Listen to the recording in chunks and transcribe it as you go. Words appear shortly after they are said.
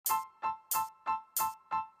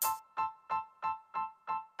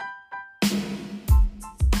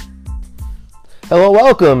Hello,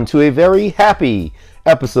 welcome to a very happy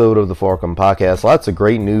episode of the Forcum Podcast. Lots of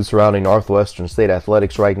great news surrounding Northwestern State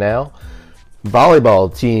Athletics right now.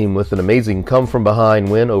 Volleyball team with an amazing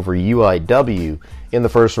come-from-behind win over UIW in the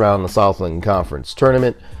first round of the Southland Conference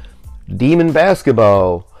Tournament. Demon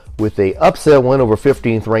basketball with a upset win over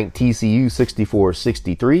 15th-ranked TCU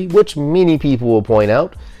 64-63, which many people will point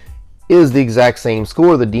out is the exact same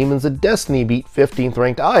score the Demons of Destiny beat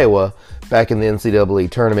 15th-ranked Iowa back in the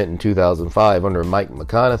NCAA tournament in 2005 under Mike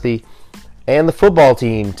McConaughey. And the football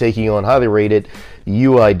team taking on highly rated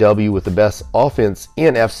UIW with the best offense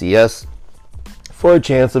in FCS for a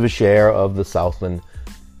chance of a share of the Southland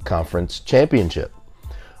Conference Championship.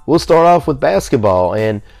 We'll start off with basketball,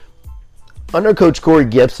 and under Coach Corey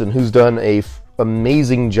Gibson, who's done an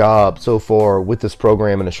amazing job so far with this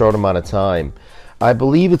program in a short amount of time, I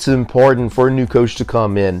believe it's important for a new coach to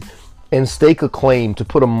come in and stake a claim to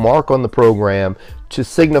put a mark on the program to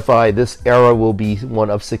signify this era will be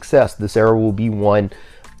one of success. This era will be one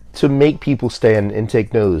to make people stand and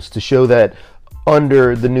take notice, to show that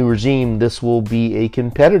under the new regime, this will be a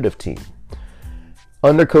competitive team.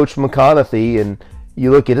 Under Coach McConaughey, and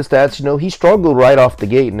you look at his stats, he struggled right off the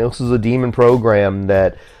gate, and this is a Demon program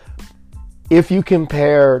that, if you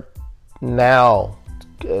compare now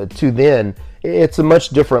to then, it's a much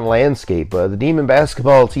different landscape. The Demon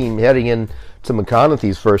basketball team heading into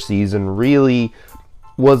McConaughey's first season really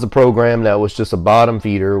was a program that was just a bottom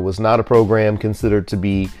feeder, was not a program considered to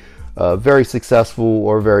be very successful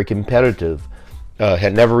or very competitive,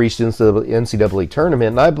 had never reached the NCAA tournament,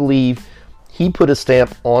 and I believe he put a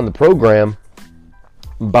stamp on the program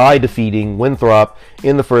by defeating Winthrop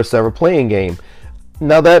in the first ever playing game.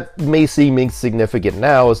 Now that may seem insignificant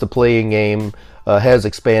now as the playing game has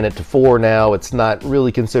expanded to 4 now. It's not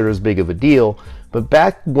really considered as big of a deal. But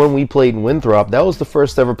back when we played in Winthrop, that was the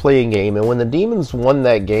first ever playing game. And when the Demons won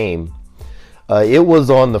that game, it was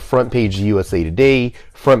on the front page of USA Today,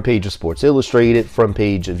 front page of Sports Illustrated, front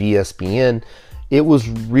page of ESPN. It was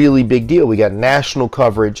really big deal. We got national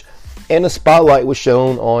coverage, and a spotlight was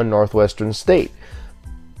shown on Northwestern State.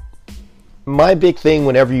 My big thing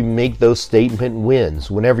whenever you make those statement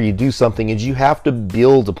wins, whenever you do something, is you have to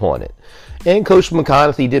build upon it. And Coach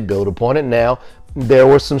McConaughey did build upon it. Now, there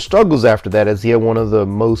were some struggles after that, as he had one of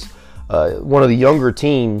the younger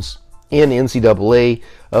teams in NCAA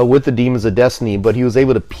with the Demons of Destiny, but he was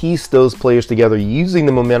able to piece those players together using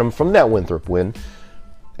the momentum from that Winthrop win.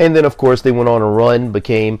 And then, of course, they went on a run,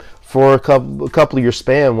 became, for a couple of year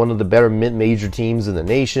span, one of the better mid-major teams in the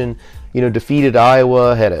nation. Defeated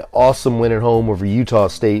Iowa, had an awesome win at home over Utah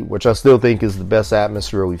State, which I still think is the best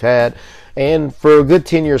atmosphere we've had. And for a good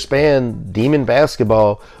 10-year span, Demon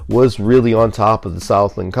basketball was really on top of the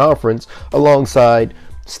Southland Conference, alongside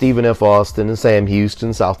Stephen F. Austin and Sam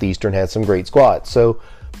Houston. Southeastern had some great squads. So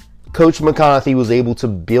Coach McConaughey was able to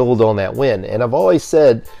build on that win. And I've always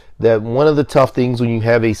said that one of the tough things when you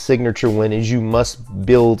have a signature win is you must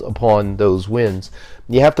build upon those wins.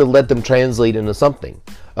 You have to let them translate into something.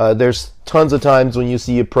 There's tons of times when you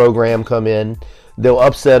see a program come in, they'll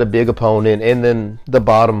upset a big opponent, and then the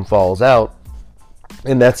bottom falls out,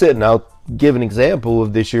 and that's it. And I'll give an example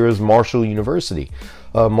of this year is Marshall University.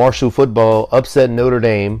 Marshall football upset Notre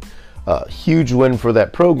Dame. Huge win for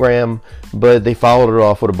that program, but they followed it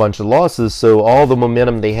off with a bunch of losses, so all the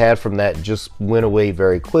momentum they had from that just went away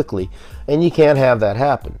very quickly, and you can't have that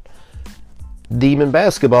happen. Demon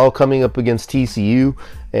basketball coming up against TCU,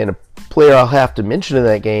 and a player I'll have to mention in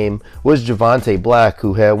that game was Javonte Black,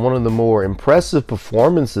 who had one of the more impressive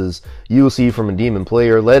performances you will see from a Demon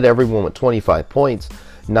player, led everyone with 25 points,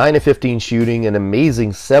 9 of 15 shooting, an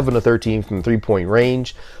amazing 7 of 13 from three-point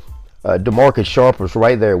range. DeMarcus Sharp was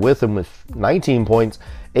right there with him with 19 points,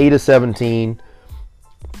 8 of 17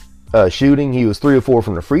 shooting. He was 3 of 4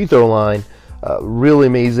 from the free throw line. Really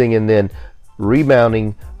amazing. And then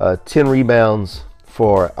rebounding, 10 rebounds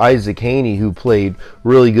for Isaac Haney, who played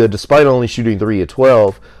really good despite only shooting 3 of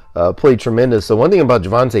 12. Played tremendous. So one thing about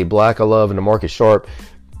Javonte Black I love and DeMarcus Sharp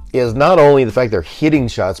is not only the fact they're hitting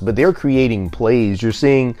shots, but they're creating plays. You're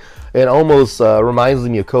seeing, it almost reminds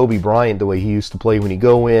me of Kobe Bryant, the way he used to play when he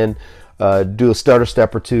go in, do a stutter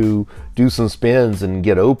step or two, do some spins and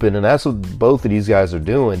get open. And that's what both of these guys are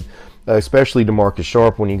doing, especially DeMarcus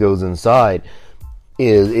Sharp when he goes inside.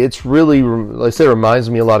 It's really, like I said, it reminds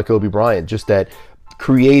me a lot of Kobe Bryant, just that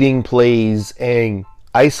creating plays and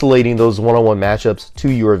isolating those one-on-one matchups to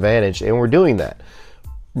your advantage, and we're doing that.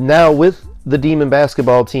 Now, with the Demon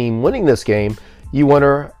basketball team winning this game, you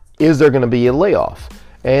wonder, is there going to be a layoff?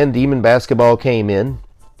 And Demon basketball came in,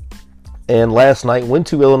 and last night went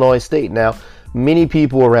to Illinois State. Now, many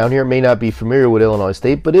people around here may not be familiar with Illinois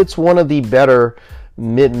State, but it's one of the better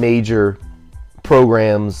mid-major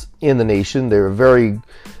programs in the nation. They're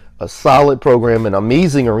a solid program, an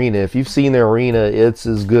amazing arena. If you've seen their arena, it's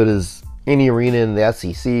as good as any arena in the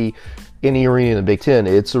SEC, any arena in the Big Ten.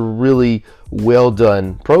 It's a really well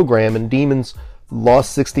done program, and Demons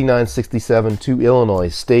lost 69-67 to Illinois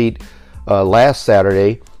State last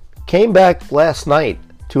Saturday. Came back last night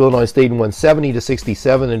to Illinois State and won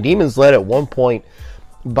 70-67. And Demons led at one point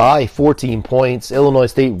by 14 points. Illinois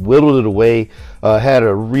State whittled it away, had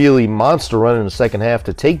a really monster run in the second half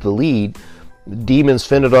to take the lead. Demons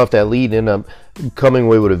fended off that lead and ended up coming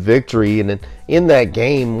away with a victory. And in that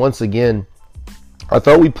game, once again, I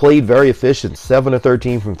thought we played very efficient,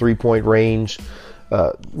 7-13 from three-point range,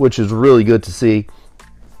 which is really good to see.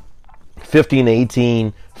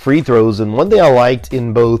 15-18 free throws. And one thing I liked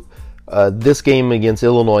in both this game against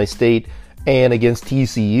Illinois State and against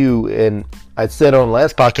TCU, and I said on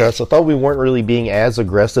last podcast, I thought we weren't really being as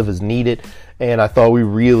aggressive as needed, and I thought we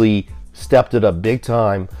really stepped it up big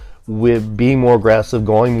time with being more aggressive,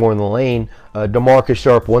 going more in the lane. DeMarcus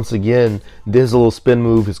Sharp, once again, did his little spin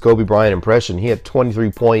move, his Kobe Bryant impression. He had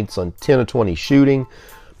 23 points on 10 of 20 shooting,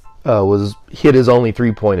 hit his only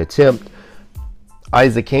three-point attempt.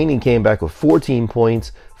 Isaac Caney came back with 14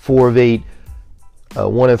 points, 4 of 8,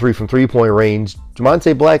 1 of 3 from three-point range.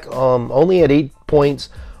 Jamonte Black only had 8 points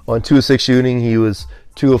on 2 of 6 shooting. He was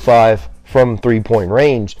 2 of 5 from three-point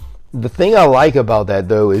range. The thing I like about that,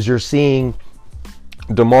 though, is you're seeing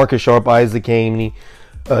DeMarcus Sharp, Isaac Caney,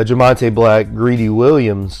 Jamonte Black, Greedy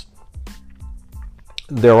Williams.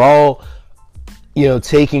 They're all,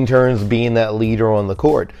 taking turns being that leader on the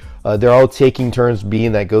court. They're all taking turns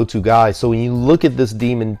being that go-to guy. So when you look at this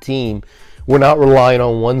Demon team, we're not relying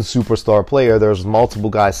on one superstar player. There's multiple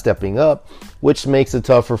guys stepping up, which makes it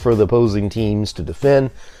tougher for the opposing teams to defend.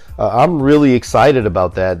 I'm really excited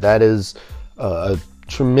about that. That is a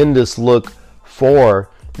tremendous look for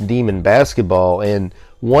Demon basketball, and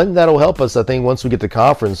one that'll help us, I think, once we get to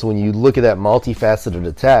conference. When you look at that multifaceted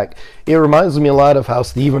attack, it reminds me a lot of how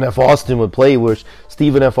Stephen F. Austin would play, which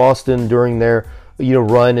Stephen F. Austin during their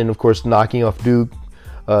run, and of course knocking off Duke,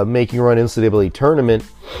 making a run NCAA tournament,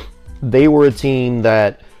 they were a team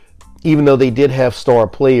that, even though they did have star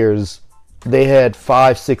players, they had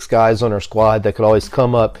 5-6 guys on their squad that could always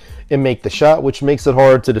come up and make the shot, which makes it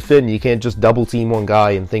hard to defend. You can't just double team one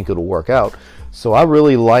guy and think it'll work out. So I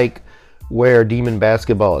really like where Demon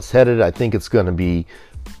basketball is headed. I think it's going to be,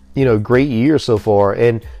 a great year so far.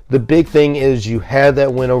 And the big thing is you had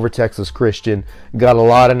that win over Texas Christian, got a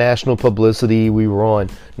lot of national publicity. We were on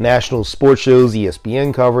national sports shows.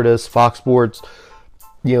 ESPN covered us, Fox Sports.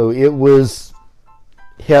 It was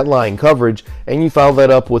headline coverage, and you follow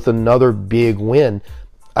that up with another big win.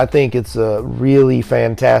 I think it's a really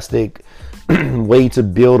fantastic way to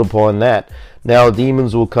build upon that. Now,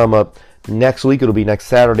 Demons will come up next week. It'll be next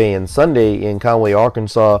Saturday and Sunday in Conway,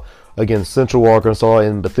 Arkansas, against Central Arkansas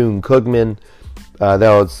and Bethune-Cookman. That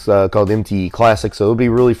was called MTE Classic, so it'll be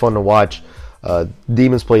really fun to watch.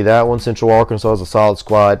 Demons play that one. Central Arkansas is a solid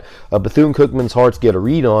squad. Bethune-Cookman's hard to get a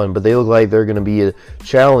read on, but they look like they're going to be a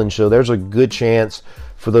challenge, so there's a good chance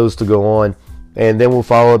for those to go on. And then we'll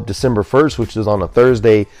follow up December 1st, which is on a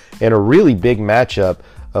Thursday, and a really big matchup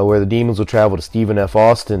where the Demons will travel to Stephen F.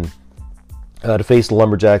 Austin to face the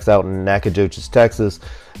Lumberjacks out in Nacogdoches, Texas.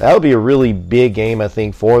 That'll be a really big game, I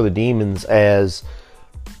think, for the Demons, as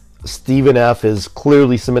Stephen F. has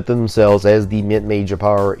clearly cemented themselves as the mid-major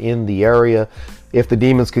power in the area. If the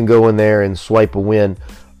Demons can go in there and swipe a win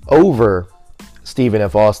over Stephen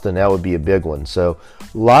F. Austin, that would be a big one. So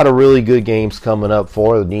a lot of really good games coming up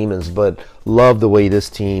for the Demons, but love the way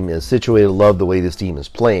this team is situated, love the way this team is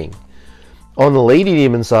playing. On the Lady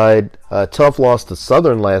Demon side, tough loss to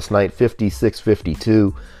Southern last night,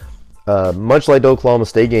 56-52. Much like the Oklahoma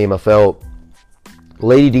State game, I felt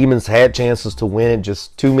Lady Demons had chances to win it,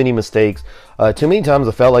 just too many mistakes. Too many times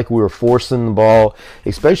I felt like we were forcing the ball,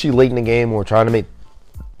 especially late in the game when we're trying to make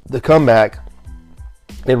the comeback.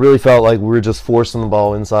 It really felt like we were just forcing the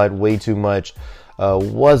ball inside way too much.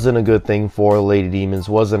 Wasn't a good thing for Lady Demons,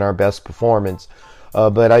 wasn't our best performance.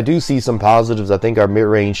 But I do see some positives. I think our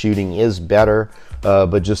mid-range shooting is better,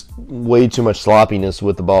 but just way too much sloppiness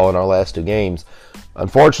with the ball in our last 2 games.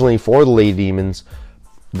 Unfortunately for the Lady Demons,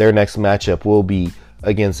 their next matchup will be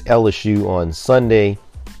against LSU on Sunday.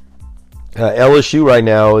 LSU right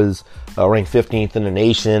now is ranked 15th in the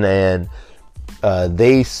nation, and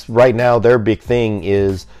right now their big thing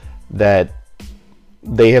is that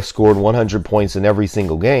they have scored 100 points in every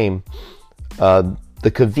single game.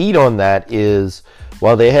 The caveat on that is,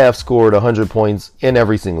 while they have scored 100 points in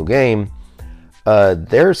every single game,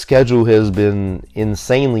 their schedule has been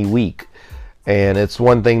insanely weak. And it's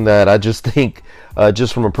one thing that I just think,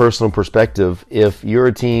 just from a personal perspective, if you're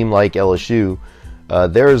a team like LSU,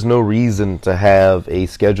 there is no reason to have a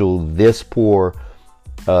schedule this poor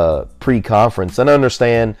pre-conference. And I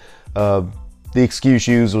understand the excuse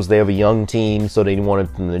used was they have a young team, so they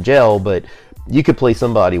wanted them to gel, but you could play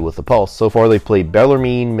somebody with a pulse. So far, they've played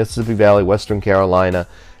Bellarmine, Mississippi Valley, Western Carolina,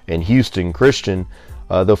 and Houston Christian.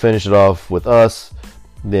 They'll finish it off with us,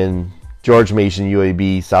 then George Mason,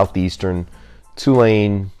 UAB, Southeastern,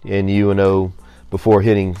 Tulane, and UNO before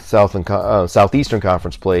hitting Southeastern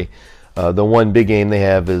Conference play. The one big game they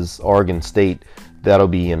have is Oregon State. That'll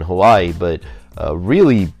be in Hawaii, but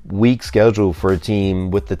really weak schedule for a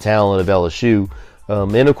team with the talent of LSU.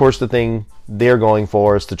 And of course, the thing they're going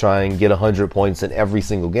for is to try and get 100 points in every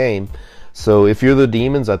single game. So if you're the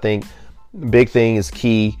Demons, I think big thing is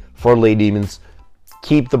key for Lady Demons.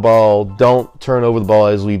 Keep the ball. Don't turn over the ball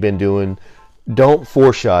as we've been doing. Don't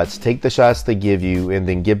force shots. Take the shots they give you and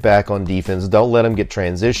then get back on defense. Don't let them get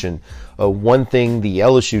transition. One thing the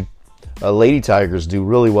LSU Lady Tigers do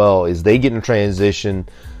really well is they get in transition.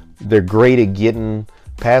 They're great at getting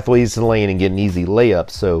pathways to the lane and getting easy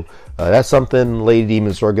layups. So that's something Lady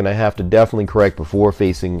Demons are going to have to definitely correct before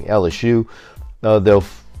facing LSU. They'll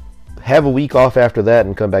have a week off after that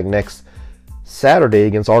and come back next Saturday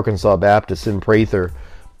against Arkansas Baptist in Prather.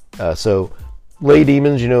 So Lady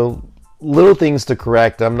Demons, little things to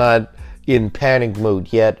correct. I'm not in panic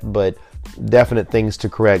mode yet, but definite things to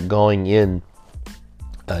correct going in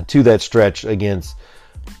to that stretch against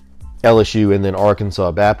LSU and then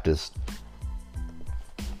Arkansas Baptist.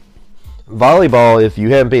 Volleyball, if you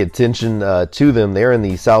haven't paid attention to them, they're in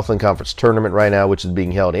the Southland Conference tournament right now, which is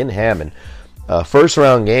being held in Hammond. First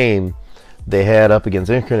round game they had up against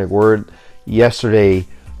Incarnate Word yesterday,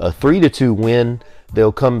 a 3-2 win.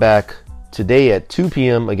 They'll come back today at 2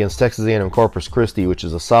 p.m. against Texas A&M Corpus Christi, which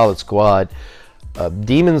is a solid squad.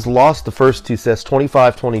 Demons lost the first two sets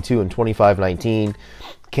 25-22 and 25-19.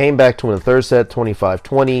 Came back to win the third set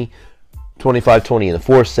 25-20, 25-20 in the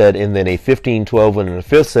fourth set, and then a 15-12 win in the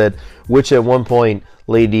fifth set, which at one point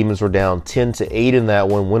Lady Demons were down 10-8 in that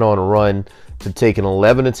one, went on a run to take an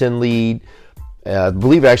 11-10 lead. I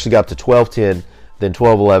believe it actually got up to 12-10, then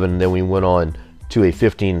 12-11, and then we went on to a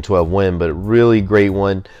 15-12 win, but a really great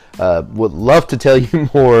one. Would love to tell you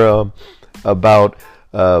more about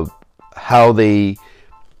how they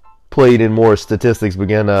played in more statistics, but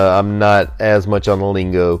again, I'm not as much on the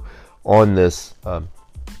lingo on this.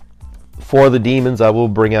 For the Demons, I will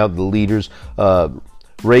bring out the leaders.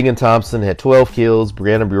 Reagan Thompson had 12 kills.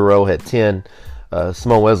 Brianna Bureau had 10.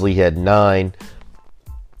 Simone Wesley had 9.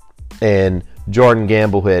 And Jordan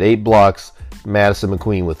Gamble had 8 blocks. Madison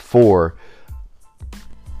McQueen with 4.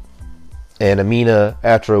 And Amina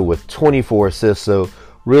Atro with 24 assists. So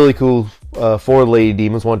really cool for Lady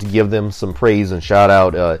Demons. Want to give them some praise and shout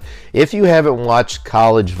out. If you haven't watched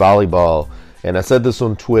college volleyball, and I said this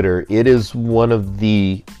on Twitter, it is one of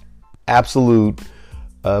the absolute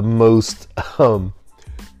most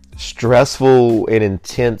stressful and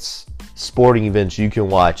intense sporting events you can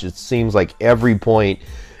watch. It seems like every point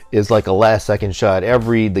is like a last second shot.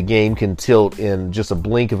 The game can tilt in just a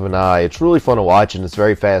blink of an eye. It's really fun to watch, and it's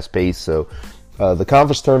very fast paced. So the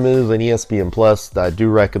conference tournament is on ESPN Plus. I do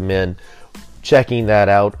recommend checking that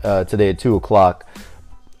out today at 2 o'clock.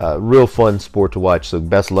 Real fun sport to watch. So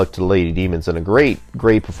best luck to the Lady Demons, and a great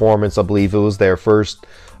performance. I believe it was their first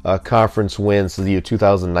conference win since the year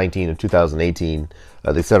 2019 and 2018.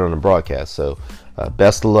 They said on the broadcast. So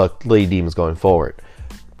best of luck, Lady Demons, going forward.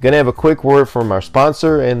 Going to have a quick word from our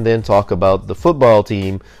sponsor and then talk about the football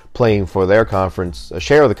team playing for their conference, a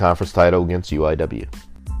share of the conference title against UIW.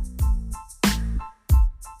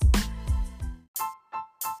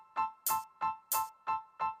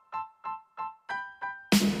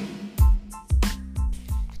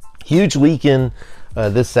 Huge weekend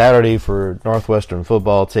this Saturday for Northwestern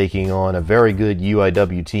football, taking on a very good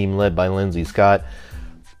UIW team led by Lindsey Scott.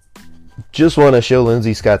 Just want to show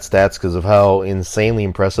Lindsey Scott's stats because of how insanely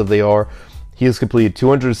impressive they are. He has completed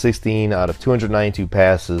 216 out of 292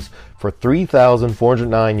 passes for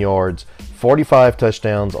 3,409 yards, 45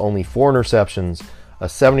 touchdowns, only 4 interceptions, a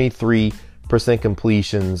 73%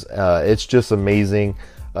 completions. It's just amazing.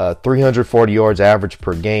 340 yards average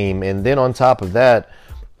per game. And then on top of that,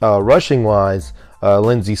 rushing-wise,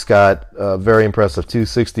 Lindsey Scott, very impressive,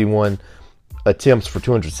 261 attempts for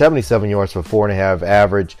 277 yards for 4.5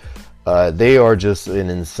 average. They are just an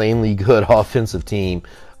insanely good offensive team.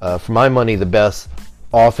 For my money, the best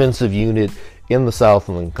offensive unit in the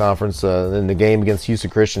Southland Conference. In the game against Houston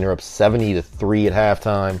Christian, they're up 70-3 at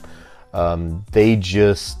halftime. They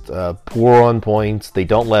just pour on points. They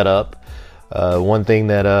don't let up. One thing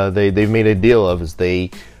that they've made a deal of is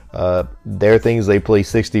their things, they play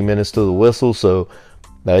 60 minutes to the whistle, so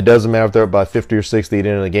it doesn't matter if they're up by 50 or 60 at the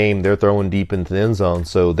end of the game, they're throwing deep into the end zone.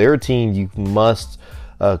 So their team, you must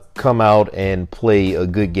come out and play a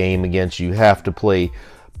good game against. You have to play,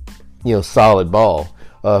 solid ball.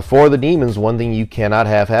 For the Demons, one thing you cannot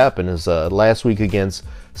have happen is last week against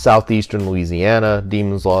Southeastern Louisiana,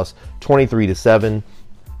 Demons lost 23-7.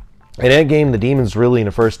 In that game, the Demons really in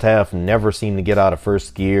the first half never seemed to get out of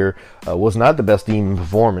first gear. Was not the best Demon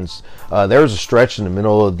performance. There was a stretch in the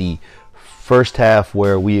middle of the first half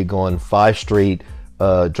where we had gone 5 straight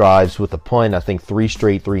drives with a punt. I think 3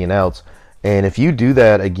 straight 3-and-outs. And if you do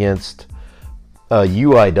that against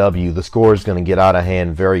UIW, the score is going to get out of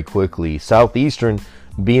hand very quickly. Southeastern,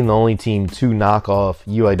 being the only team to knock off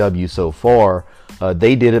UIW so far,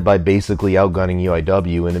 they did it by basically outgunning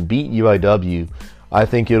UIW. And to beat UIW, I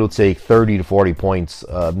think it'll take 30 to 40 points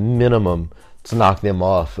minimum to knock them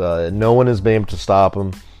off. No one has been able to stop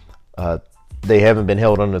them. They haven't been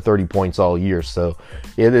held under 30 points all year, so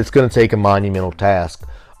it's going to take a monumental task.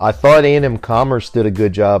 I thought A&M Commerce did a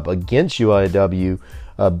good job against UIW,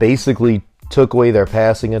 basically took away their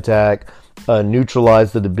passing attack,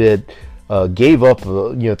 neutralized it a bit, gave up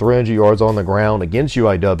 300 yards on the ground against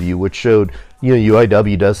UIW, which showed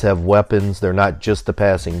UIW does have weapons. They're not just the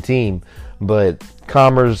passing team, but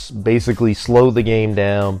Commerce basically slowed the game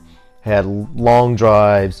down, had long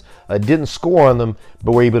drives, didn't score on them,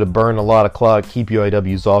 but were able to burn a lot of clock, keep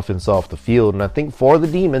UIW's offense off the field. And I think for the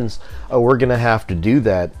Demons, we're going to have to do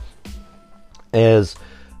that. As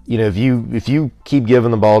if you keep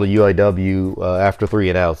giving the ball to UIW after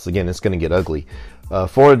 3-and-outs, again, it's going to get ugly.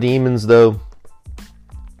 For the Demons, though,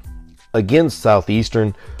 against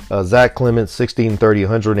Southeastern, Zach Clements, 16-30,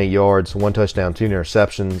 108 yards, 1 touchdown, 2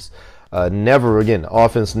 interceptions.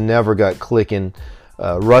 Offense never got clicking.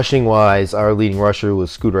 Rushing wise, our leading rusher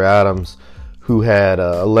was Scooter Adams, who had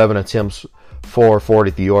 11 attempts for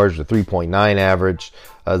 43 yards with a 3.9 average.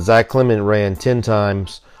 Zach Clement ran 10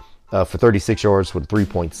 times for 36 yards with a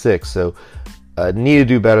 3.6. So need to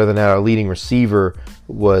do better than that. Our leading receiver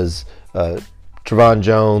was Trevon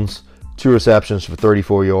Jones, 2 receptions for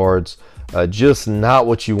 34 yards. Just not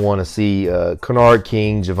what you want to see. Kennard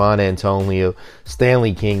King, Javon Antonio,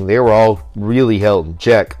 Stanley King, they were all really held in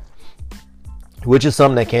check, which is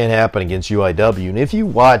something that can happen against UIW. And if you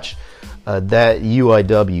watch that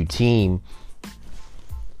UIW team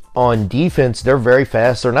on defense, they're very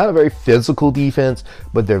fast. They're not a very physical defense,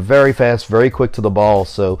 but they're very fast, very quick to the ball.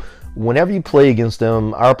 So whenever you play against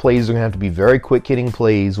them, our plays are going to have to be very quick hitting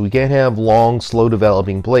plays. We can't have long, slow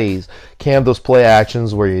developing plays. Can't have those play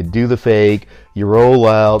actions where you do the fake, you roll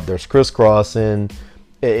out, there's crisscrossing.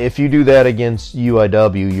 If you do that against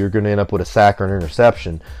UIW, you're going to end up with a sack or an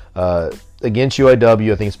interception. Against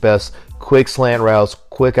UIW, I think it's best quick slant routes,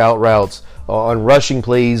 quick out routes on rushing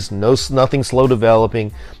plays. Nothing slow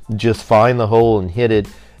developing. Just find the hole and hit it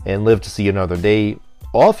and live to see another day.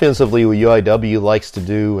 Offensively, what UIW likes to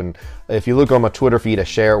do, and if you look on my Twitter feed, I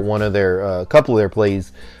share one of their couple of their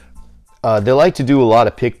plays. They like to do a lot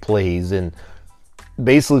of pick plays, and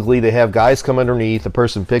basically they have guys come underneath, the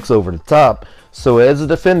person picks over the top. So as a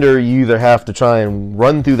defender, you either have to try and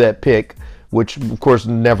run through that pick, which of course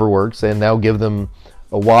never works, and now give them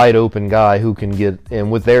a wide open guy who can get,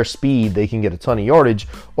 and with their speed, they can get a ton of yardage,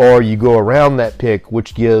 or you go around that pick,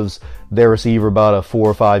 which gives their receiver about a 4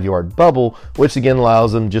 or 5 yard bubble, which again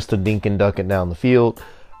allows them just to dink and duck it down the field.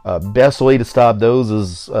 Best way to stop those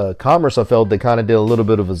is Commerce. I felt they kind of did a little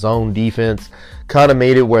bit of a zone defense, kind of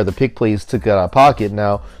made it where the pick plays took it out of pocket.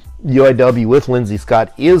 Now, UIW with Lindsey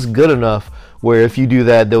Scott is good enough where if you do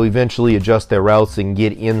that, they'll eventually adjust their routes and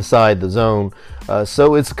get inside the zone.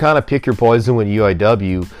 So it's kind of pick your poison with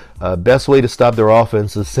UIW. Best way to stop their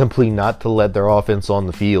offense is simply not to let their offense on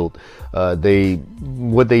the field.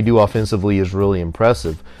 What they do offensively is really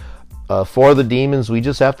impressive. For the Demons, we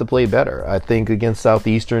just have to play better. I think against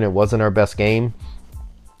Southeastern, it wasn't our best game.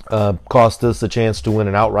 Cost us a chance to win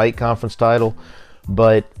an outright conference title.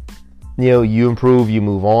 But, you improve, you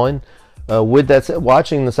move on. With that said,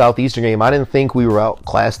 watching the Southeastern game, I didn't think we were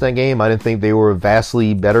outclassed in that game. I didn't think they were a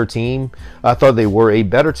vastly better team. I thought they were a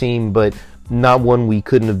better team, but not one we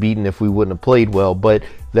couldn't have beaten if we wouldn't have played well. But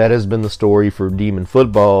that has been the story for Demon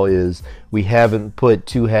football, is we haven't put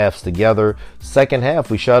 2 halves together. Second half,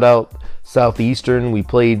 we shut out Southeastern. We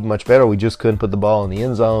played much better. We just couldn't put the ball in the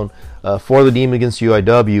end zone. For the Demon against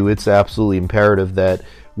UIW, it's absolutely imperative that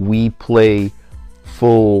we play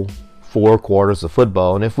full 4 quarters of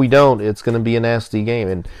football, and if we don't, it's going to be a nasty game.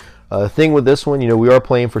 And the thing with this one, we are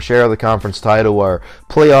playing for share of the conference title. Our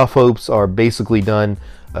playoff hopes are basically done.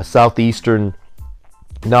 Southeastern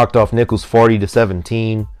knocked off Nichols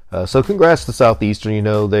 40-17. So congrats to Southeastern. You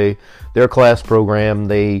know, they're a class program.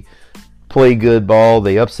 They play good ball.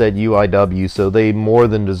 They upset UIW, so they more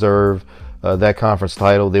than deserve that conference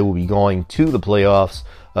title. They will be going to the playoffs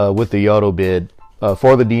with the auto bid.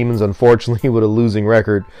 For the Demons, unfortunately, with a losing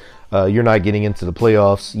record, you're not getting into the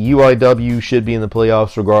playoffs. UIW should be in the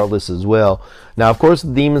playoffs regardless as well. Now, of course,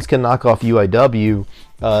 the Demons can knock off UIW.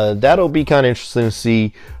 That'll be kind of interesting to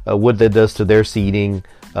see what that does to their seeding,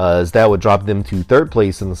 as that would drop them to third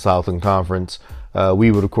place in the Southland Conference.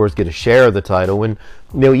 We would, of course, get a share of the title. And,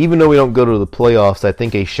 you know, even though we don't go to the playoffs, I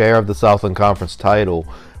think a share of the Southland Conference title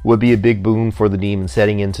would be a big boon for the Demons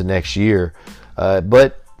heading into next year.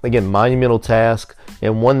 But again, monumental task,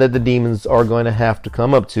 and one that the Demons are going to have to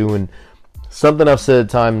come up to. And something I've said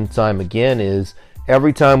time and time again is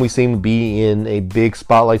every time we seem to be in a big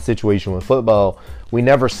spotlight situation with football, we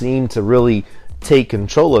never seem to really take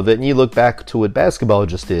control of it. And you look back to what basketball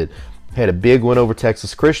just did. Had a big win over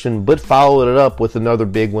Texas Christian, but followed it up with another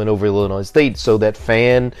big win over Illinois State, so that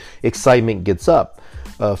fan excitement gets up.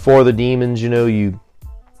 For the Demons, you know, you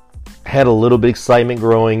had a little bit of excitement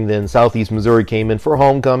growing. Then Southeast Missouri came in for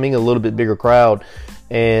homecoming, a little bit bigger crowd,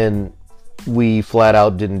 and we flat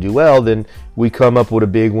out didn't do well. Then we come up with a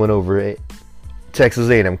big win over Texas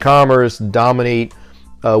A&M Commerce, dominate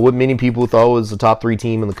what many people thought was the top 3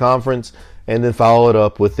 team in the conference, and then follow it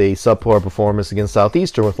up with a subpar performance against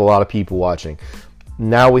Southeastern with a lot of people watching.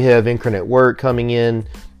 Now we have Incarnate Word coming in.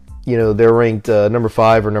 You know, they're ranked number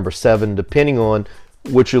 5 or number 7, depending on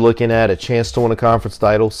what you're looking at, a chance to win a conference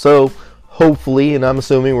title. So hopefully, and I'm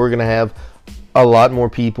assuming we're going to have a lot more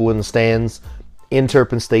people in the stands in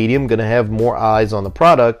Turpin Stadium, going to have more eyes on the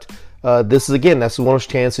product. This is, again, that's one of those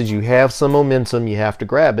chances you have some momentum, you have to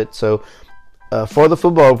grab it. So for the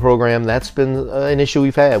football program, that's been an issue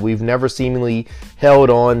we've had. We've never seemingly held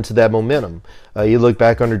on to that momentum. You look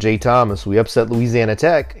back under Jay Thomas, we upset Louisiana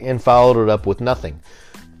Tech and followed it up with nothing.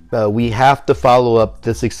 We have to follow up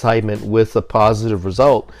this excitement with a positive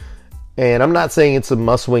result. And I'm not saying it's a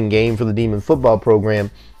must-win game for the Demon football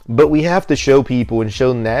program, but we have to show people and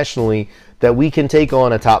show nationally that we can take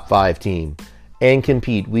on a top 5 team and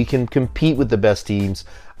compete. We can compete with the best teams.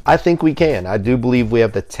 I think we can. I do believe we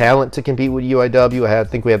have the talent to compete with UIW. I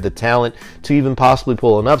think we have the talent to even possibly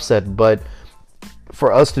pull an upset. But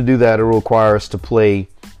for us to do that, it will require us to play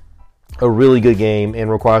a really good game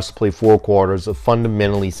and require us to play 4 quarters of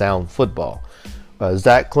fundamentally sound football.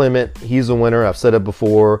 Zach Clement, he's a winner. I've said it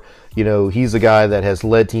before. You know, he's a guy that has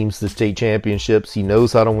led teams to state championships. He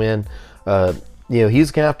knows how to win. You know,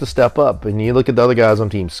 he's going to have to step up. And you look at the other guys on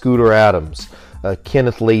the team, Scooter Adams,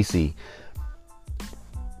 Kenneth Lacey,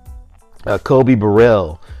 Kobe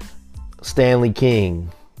Burrell, Stanley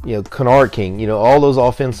King, you know, Kennard King, you know, all those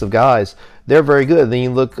offensive guys, they're very good. Then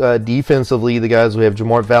you look defensively, the guys we have,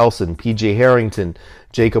 Jamart Valson, PJ Harrington,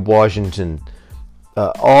 Jacob Washington,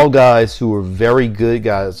 all guys who are very good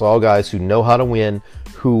guys, all guys who know how to win,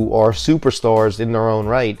 who are superstars in their own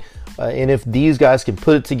right. And if these guys can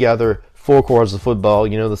put it together, 4 quarters of football,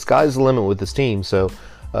 you know, the sky's the limit with this team. So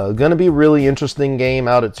going to be a really interesting game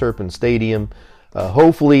out at Turpin Stadium.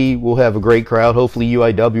 Hopefully we'll have a great crowd. Hopefully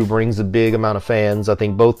UIW brings a big amount of fans. I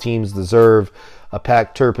think both teams deserve a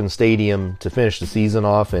packed Turpin Stadium to finish the season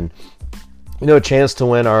off, and, you know, a chance to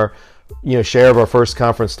win our, you know, share of our first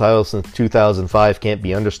conference title since 2005 can't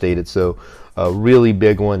be understated. So a really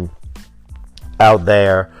big one out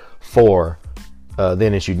there for the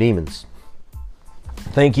NSU Demons.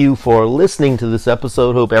 Thank you for listening to this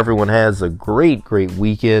episode. Hope everyone has a great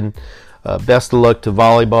weekend. Best of luck to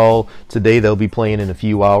volleyball. Today they'll be playing in a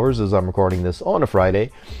few hours as I'm recording this on a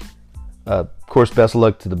Friday. Of course, best of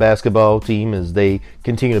luck to the basketball team as they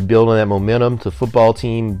continue to build on that momentum. To football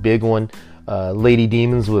team, big one. Lady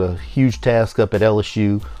Demons with a huge task up at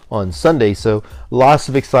LSU on Sunday. So lots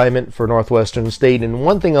of excitement for Northwestern State. And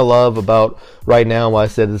one thing I love about right now, why I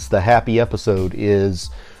said this is the happy episode, is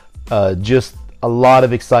just a lot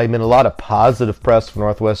of excitement, a lot of positive press for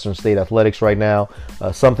Northwestern State athletics right now.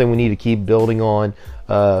 Something we need to keep building on.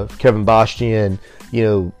 Kevin Bastian, you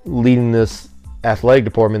know, leading this athletic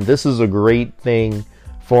department. This is a great thing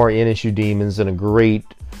for NSU Demons and a great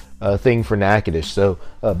thing for Natchitoches. So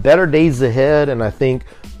better days ahead, and I think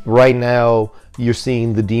right now you're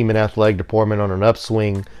seeing the Demon athletic department on an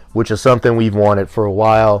upswing, which is something we've wanted for a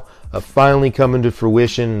while. Finally coming to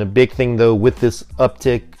fruition. The big thing, though, with this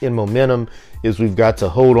uptick in momentum is we've got to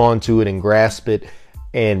hold on to it and grasp it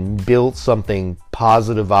and build something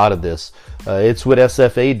positive out of this. It's what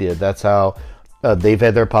SFA did. That's how they've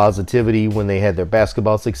had their positivity when they had their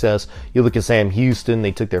basketball success. You look at Sam Houston,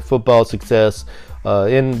 they took their football success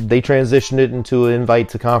and they transitioned it into an invite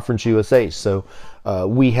to Conference USA. So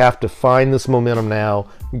We have to find this momentum now,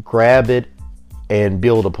 grab it, and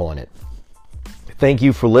build upon it. Thank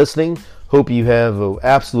you for listening. Hope you have an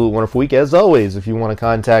absolute wonderful week. As always, if you want to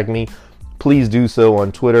contact me, please do so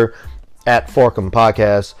on Twitter at Farcom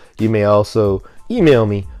Podcast. You may also email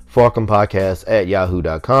me,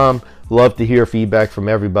 farcompodcast@yahoo.com. Love to hear feedback from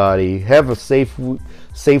everybody. Have a safe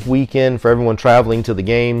weekend for everyone traveling to the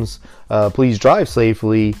games. Please drive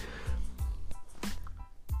safely.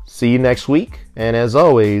 See you next week. And as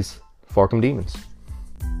always, Farcom Demons.